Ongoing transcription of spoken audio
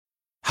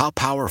How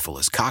powerful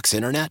is Cox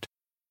Internet?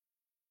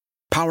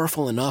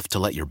 Powerful enough to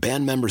let your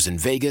band members in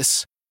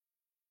Vegas,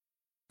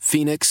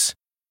 Phoenix,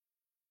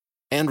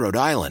 and Rhode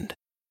Island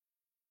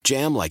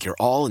jam like you're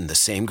all in the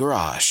same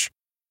garage.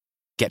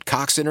 Get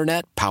Cox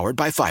Internet powered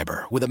by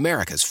fiber with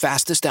America's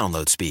fastest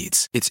download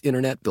speeds. It's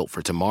internet built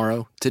for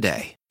tomorrow,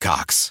 today.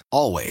 Cox,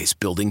 always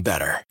building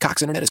better.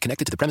 Cox Internet is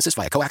connected to the premises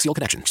via coaxial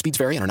connection. Speeds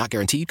vary and are not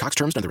guaranteed. Cox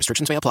terms and other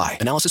restrictions may apply.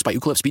 Analysis by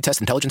Ookla Speed Test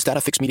Intelligence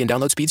Data. Fixed median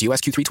download speeds. US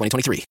Q3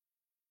 2023.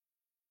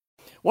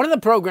 One of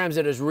the programs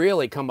that has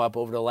really come up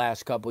over the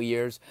last couple of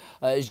years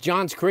is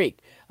Johns Creek.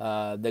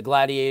 The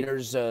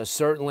Gladiators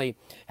certainly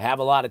have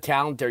a lot of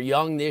talent. They're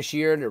young this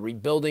year. They're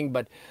rebuilding,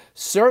 but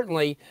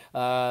certainly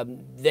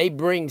they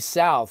bring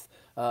south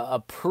a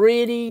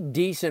pretty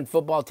decent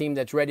football team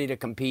that's ready to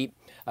compete.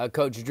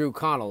 Coach Drew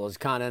Connell is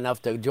kind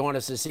enough to join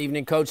us this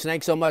evening. Coach,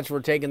 thanks so much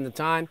for taking the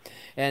time.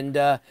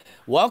 And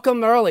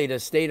welcome early to the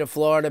state of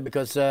Florida,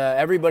 because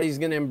everybody's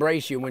going to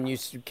embrace you when you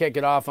kick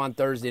it off on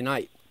Thursday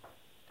night.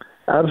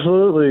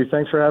 Absolutely.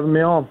 Thanks for having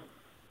me on.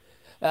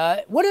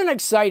 What an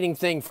exciting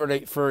thing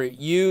for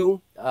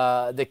you,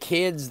 the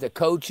kids, the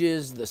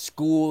coaches, the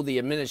school, the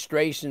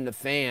administration, the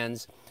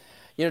fans,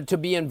 to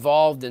be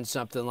involved in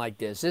something like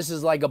this. This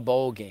is like a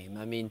bowl game.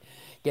 I mean,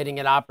 getting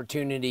an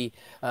opportunity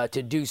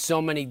to do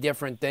so many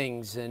different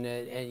things and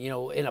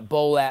in a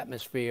bowl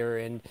atmosphere,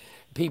 and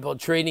people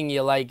treating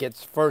you like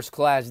it's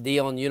first-class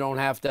deal and you don't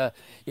have to,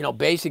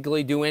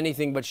 basically do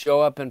anything but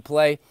show up and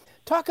play.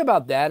 Talk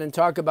about that, and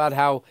talk about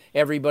how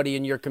everybody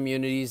in your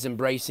community is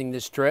embracing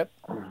this trip.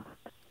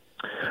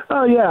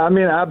 Oh, yeah, I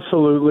mean,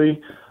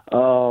 absolutely.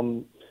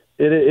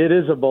 It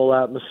is a bowl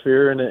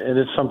atmosphere, and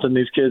it's something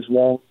these kids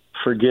won't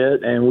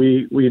forget, and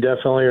we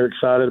definitely are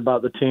excited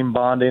about the team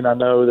bonding. I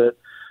know that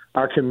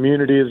our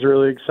community is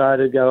really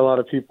excited. Got a lot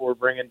of people we're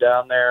bringing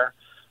down there,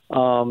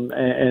 and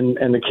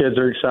the kids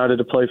are excited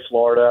to play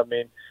Florida. I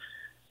mean,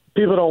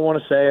 people don't want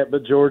to say it,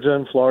 but Georgia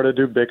and Florida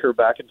do bicker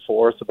back and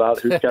forth about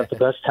who's got the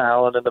best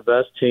talent and the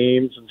best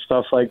teams and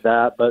stuff like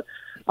that. But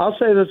I'll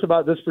say this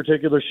about this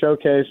particular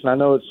showcase, and I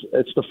know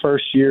it's the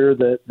first year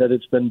that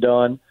it's been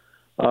done,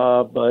 but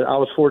I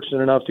was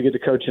fortunate enough to get to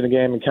coach in a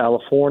game in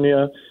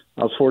California.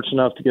 I was fortunate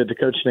enough to get to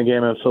coach in a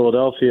game in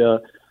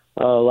Philadelphia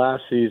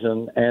last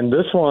season, and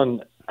this one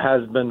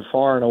has been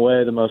far and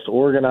away the most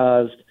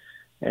organized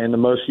and the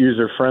most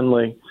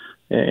user-friendly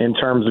in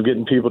terms of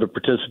getting people to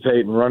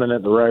participate and running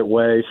it the right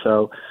way.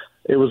 So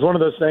it was one of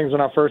those things when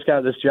I first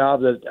got this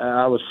job that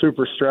I was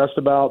super stressed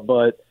about,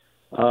 but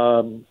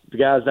the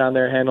guys down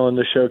there handling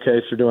the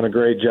showcase are doing a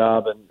great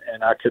job,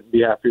 and I couldn't be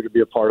happier to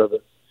be a part of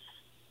it.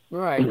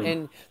 Right.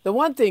 And the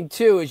one thing,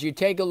 too, is you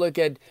take a look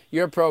at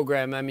your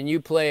program. I mean, you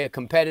play a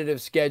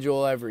competitive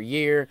schedule every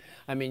year.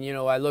 I mean,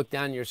 I look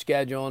down your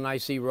schedule and I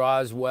see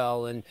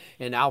Roswell and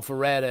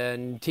Alpharetta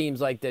and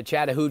teams like the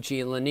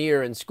Chattahoochee and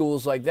Lanier and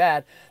schools like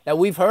that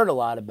we've heard a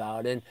lot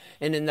about. And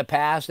in the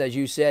past, as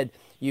you said,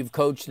 you've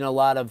coached in a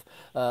lot of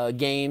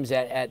games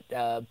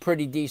at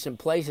pretty decent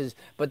places.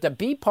 But to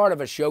be part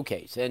of a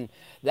showcase, and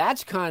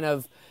that's kind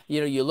of,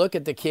 you look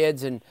at the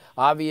kids and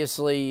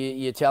obviously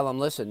you tell them,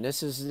 listen,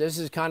 this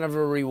is kind of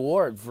a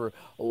reward for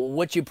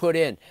what you put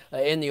in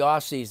the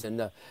off season,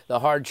 the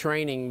hard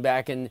training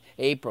back in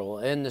April,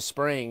 in the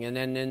spring, and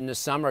then in the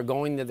summer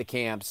going to the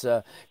camps,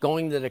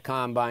 going to the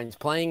combines,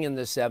 playing in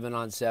the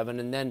 7-on-7,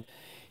 and then,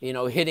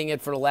 hitting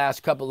it for the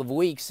last couple of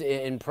weeks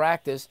in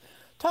practice.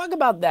 Talk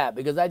about that,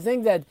 because I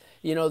think that,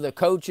 the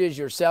coaches,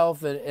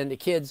 yourself, and the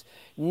kids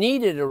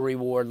needed a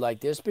reward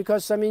like this,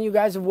 because, you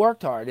guys have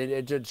worked hard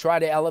to try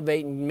to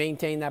elevate and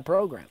maintain that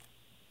program.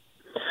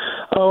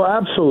 Oh,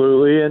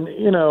 absolutely.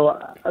 And,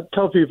 I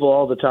tell people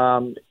all the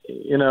time,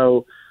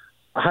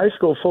 high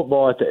school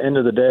football at the end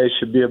of the day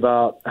should be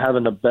about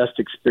having the best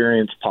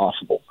experience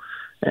possible.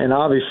 And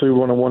obviously we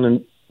want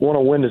to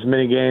win as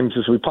many games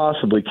as we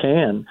possibly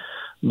can.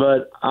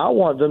 But I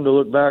want them to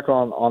look back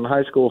on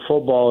high school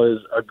football as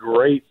a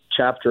great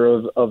chapter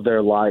of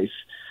their life.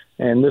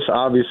 And this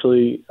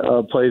obviously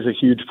plays a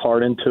huge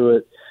part into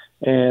it.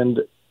 And,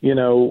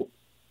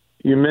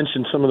 you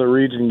mentioned some of the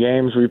region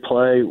games we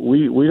play.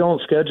 We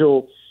don't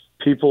schedule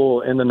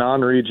people in the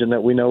non-region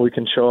that we know we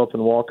can show up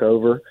and walk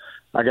over.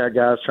 I got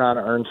guys trying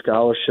to earn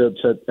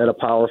scholarships at a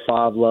Power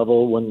 5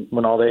 level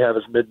when all they have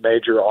is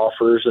mid-major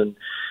offers. And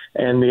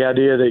the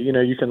idea that,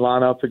 you can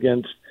line up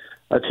against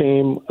a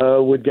team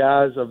with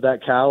guys of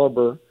that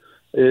caliber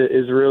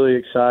is really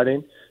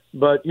exciting.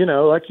 But,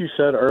 like you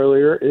said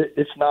earlier,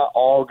 it's not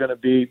all going to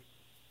be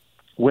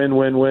win.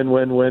 We're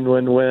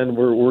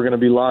going to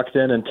be locked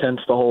in and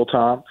tense the whole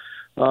time.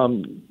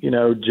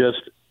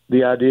 Just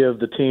the idea of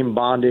the team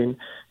bonding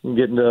and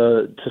getting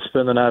to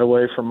spend the night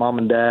away from mom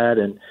and dad.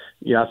 And,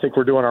 I think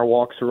we're doing our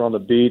walkthrough on the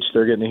beach.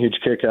 They're getting a huge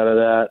kick out of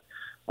that.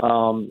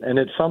 And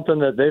it's something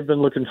that they've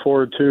been looking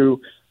forward to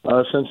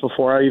since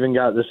before I even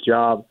got this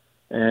job.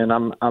 And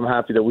I'm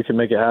happy that we can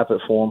make it happen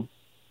for them.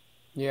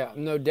 Yeah,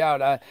 no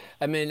doubt.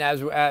 I mean,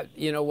 as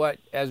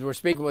we're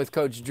speaking with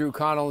Coach Drew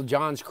Connell,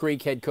 Johns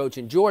Creek head coach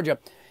in Georgia,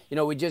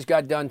 we just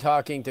got done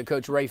talking to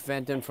Coach Ray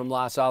Fenton from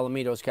Los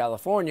Alamitos,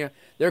 California.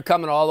 They're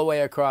coming all the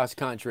way across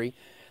country.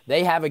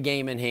 They have a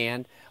game in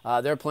hand.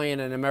 They're playing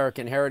an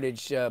American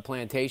Heritage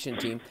Plantation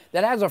team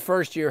that has a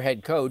first-year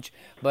head coach,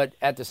 but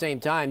at the same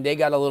time, they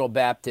got a little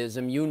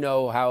baptism. You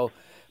know how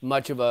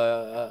much of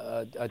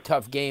a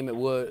tough game it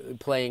was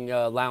playing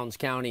Lowndes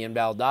County and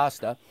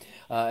Valdosta.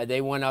 They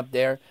went up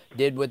there,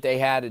 did what they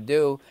had to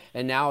do,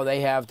 and now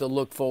they have to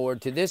look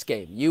forward to this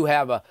game. You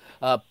have a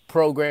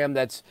program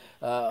that's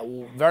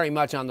very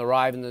much on the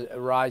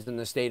rise in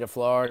the state of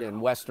Florida, and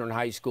Western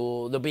High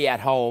School. They'll be at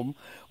home,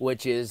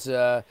 which is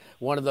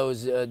one of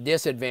those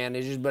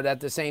disadvantages, but at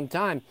the same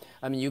time,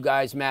 I mean, you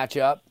guys match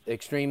up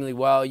extremely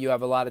well. You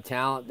have a lot of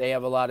talent. They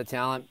have a lot of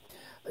talent.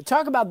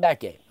 Talk about that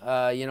game.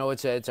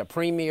 It's a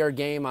premier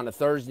game on a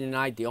Thursday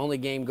night, the only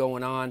game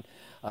going on.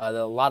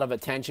 A lot of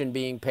attention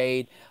being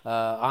paid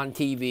on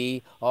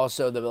TV.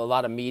 Also, a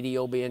lot of media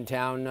will be in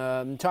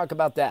town. Talk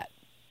about that.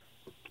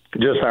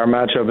 Just our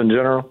matchup in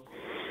general?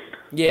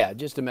 Yeah,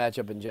 just the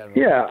matchup in general.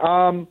 Yeah,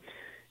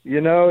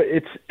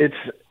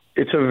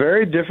 it's a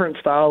very different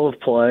style of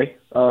play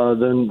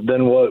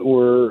than what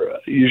we're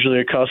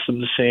usually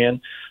accustomed to seeing.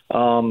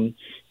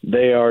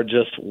 They are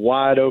just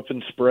wide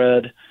open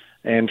spread,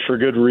 and for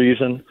good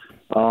reason.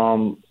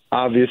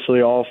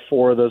 Obviously, all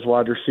four of those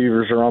wide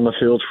receivers are on the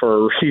field for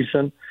a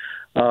reason,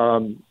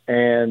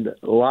 and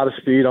a lot of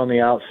speed on the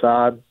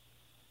outside.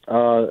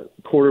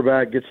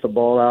 Quarterback gets the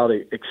ball out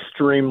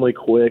extremely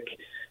quick,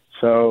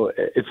 so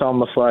it's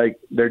almost like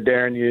they're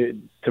daring you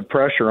to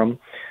pressure him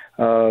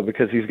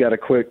because he's got a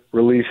quick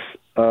release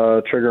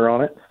trigger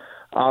on it.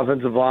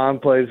 Offensive line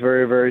plays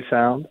very, very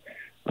sound,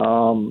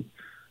 and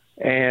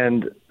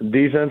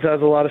defense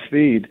has a lot of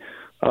speed.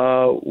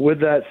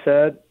 With that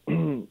said,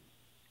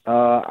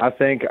 I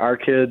think our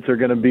kids are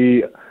going to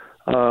be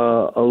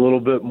a little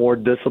bit more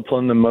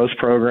disciplined than most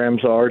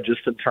programs are,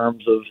 just in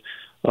terms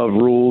of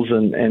rules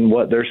and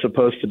what they're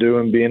supposed to do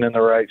and being in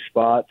the right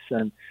spots.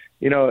 And,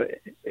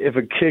 if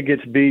a kid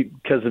gets beat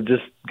because of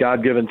just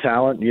God-given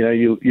talent,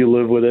 you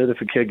live with it.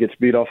 If a kid gets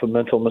beat off a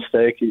mental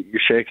mistake,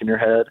 you're shaking your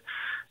head.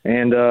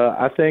 And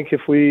I think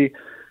if we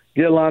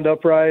get lined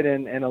up right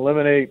and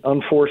eliminate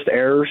unforced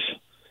errors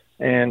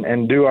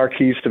and do our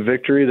keys to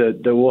victory,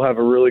 that we'll have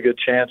a really good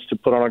chance to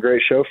put on a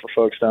great show for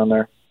folks down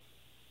there.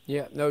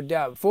 Yeah, no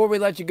doubt. Before we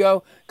let you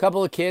go, a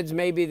couple of kids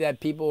maybe that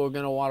people are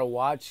going to want to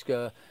watch,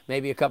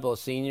 maybe a couple of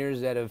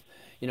seniors that have,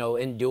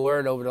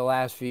 endured over the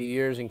last few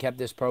years and kept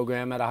this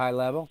program at a high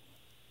level.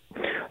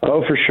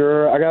 Oh, for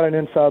sure. I got an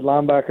inside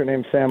linebacker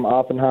named Sam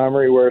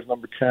Oppenheimer. He wears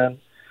number 10.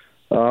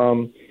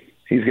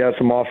 He's got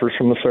some offers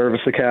from the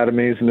service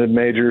academies,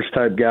 mid-majors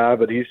type guy,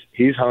 but he's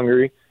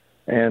hungry,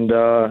 and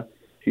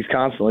he's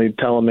constantly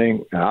telling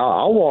me,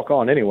 I'll walk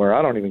on anywhere.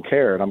 I don't even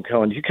care. And I'm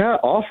going, you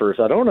got offers.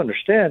 I don't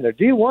understand. They're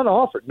D1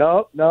 offer.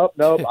 Nope.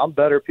 I'm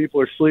better.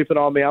 People are sleeping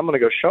on me. I'm going to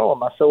go show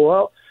them. I said,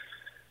 well,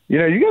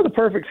 you got the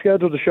perfect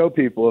schedule to show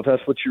people if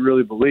that's what you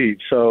really believe.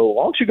 So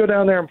why don't you go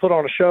down there and put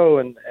on a show,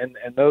 and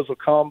those will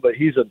come. But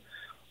he's an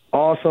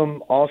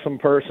awesome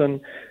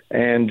person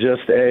and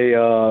just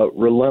a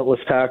relentless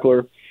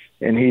tackler,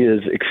 and he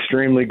is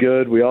extremely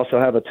good. We also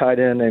have a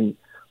tight end named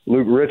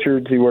Luke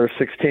Richards. He wears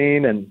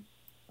 16, and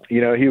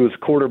he was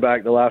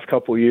quarterback the last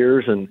couple of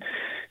years, and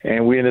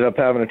we ended up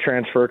having a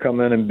transfer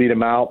come in and beat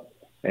him out.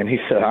 And he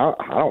said, I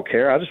don't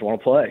care. I just want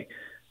to play.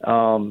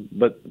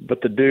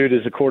 But the dude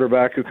is a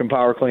quarterback who can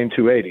power clean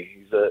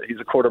 280. He's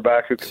a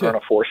quarterback who can run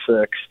a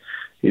 4.6.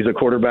 He's a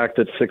quarterback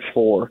that's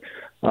 6'4".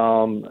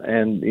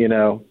 And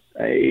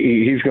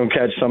he's going to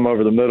catch some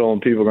over the middle, and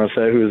people are going to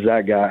say, who is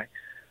that guy?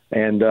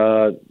 And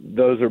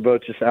those are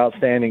both just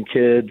outstanding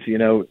kids.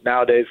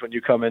 Nowadays when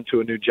you come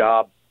into a new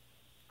job,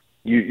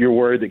 you're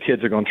worried that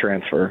kids are going to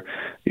transfer.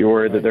 You're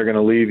worried that they're going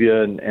to leave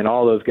you, and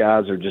all those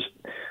guys are just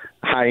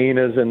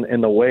hyenas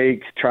in the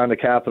wake, trying to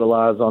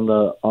capitalize on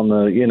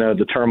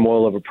the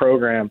turmoil of a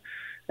program.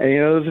 And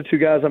those are two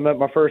guys I met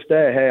my first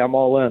day. Hey, I'm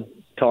all in.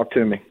 Talk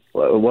to me.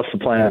 What's the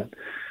plan?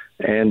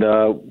 And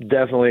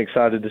definitely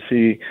excited to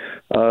see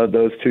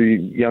those two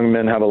young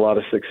men have a lot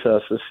of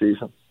success this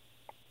season.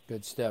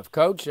 Good stuff,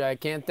 Coach. I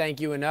can't thank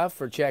you enough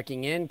for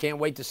checking in. Can't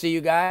wait to see you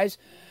guys.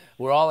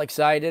 We're all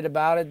excited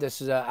about it.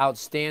 This is an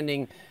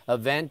outstanding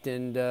event,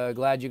 and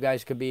glad you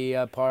guys could be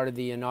part of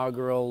the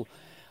inaugural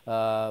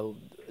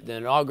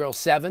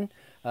 7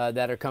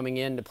 that are coming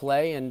in to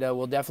play, and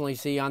we'll definitely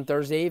see you on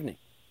Thursday evening.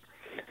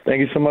 Thank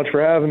you so much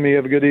for having me.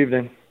 Have a good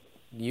evening.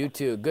 You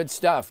too. Good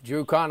stuff.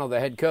 Drew Connell,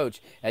 the head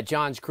coach at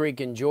Johns Creek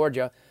in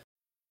Georgia.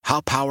 How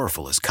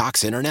powerful is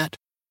Cox Internet?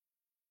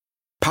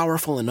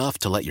 Powerful enough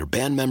to let your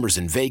band members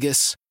in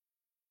Vegas,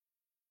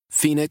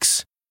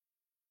 Phoenix,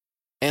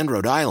 and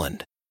Rhode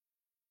Island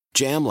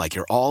jam like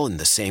you're all in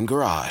the same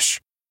garage.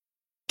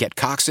 Get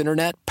Cox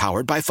Internet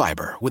powered by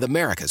fiber with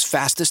America's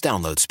fastest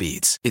download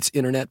speeds. It's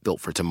internet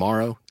built for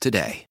tomorrow,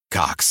 today.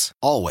 Cox,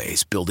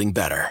 always building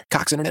better.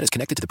 Cox Internet is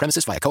connected to the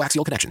premises via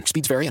coaxial connection.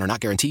 Speeds vary and are not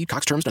guaranteed.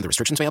 Cox terms and other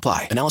restrictions may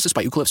apply. Analysis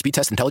by Ookla Speed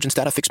Test Intelligence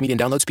Data. Fixed median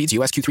download speeds.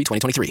 US Q3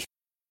 2023.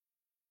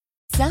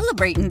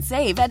 Celebrate and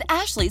save at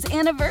Ashley's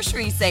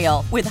Anniversary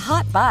Sale. With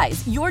Hot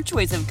Buys, your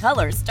choice of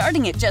colors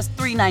starting at just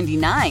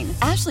 $3.99.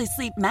 Ashley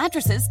Sleep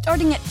mattresses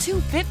starting at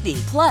 $2.50.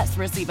 Plus,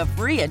 receive a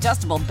free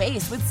adjustable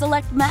base with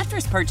select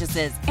mattress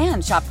purchases.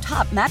 And shop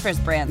top mattress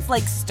brands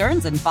like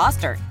Stearns &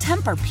 Foster,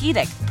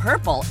 Tempur-Pedic,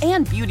 Purple,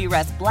 and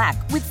Beautyrest Black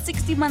with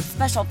 60-month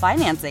special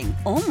financing.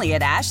 Only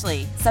at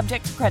Ashley.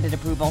 Subject to credit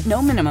approval. No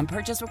minimum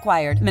purchase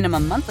required.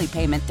 Minimum monthly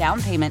payment,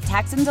 down payment,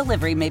 tax, and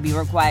delivery may be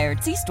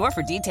required. See store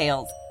for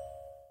details.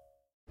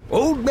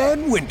 Old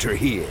Man Winter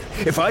here.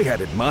 If I had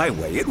it my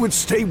way, it would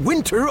stay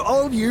winter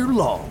all year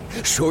long.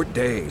 Short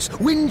days,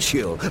 wind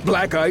chill,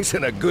 black ice,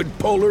 and a good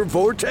polar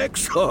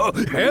vortex. Oh,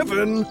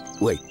 heaven!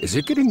 Wait, is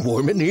it getting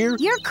warm in here?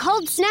 Your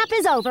cold snap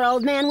is over,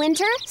 Old Man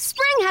Winter.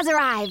 Spring has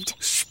arrived.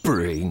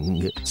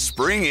 Spring.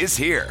 Spring is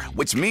here,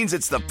 which means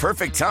it's the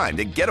perfect time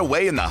to get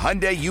away in the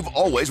Hyundai you've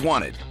always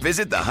wanted.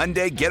 Visit the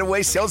Hyundai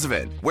Getaway Sales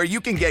Event, where you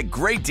can get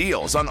great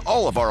deals on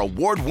all of our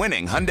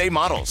award-winning Hyundai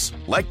models,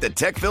 like the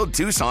tech-filled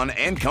Tucson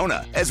and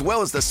Kona, as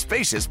well as the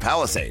spacious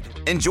Palisade.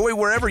 Enjoy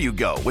wherever you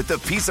go with the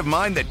peace of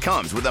mind that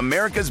comes with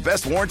America's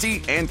best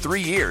warranty and 3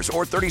 years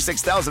or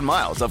 36,000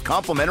 miles of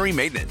complimentary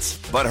maintenance.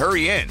 But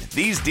hurry in,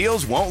 these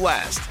deals won't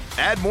last.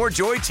 Add more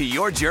joy to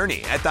your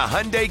journey at the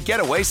Hyundai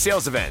Getaway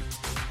Sales Event.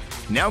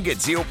 Now get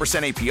 0%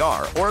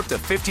 APR or up to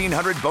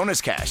 $1,500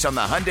 bonus cash on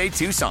the Hyundai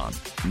Tucson.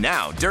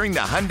 Now, during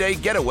the Hyundai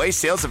Getaway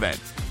Sales Event.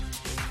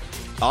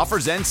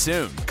 Offers end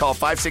soon. Call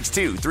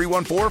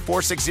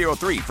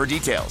 562-314-4603 for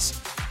details.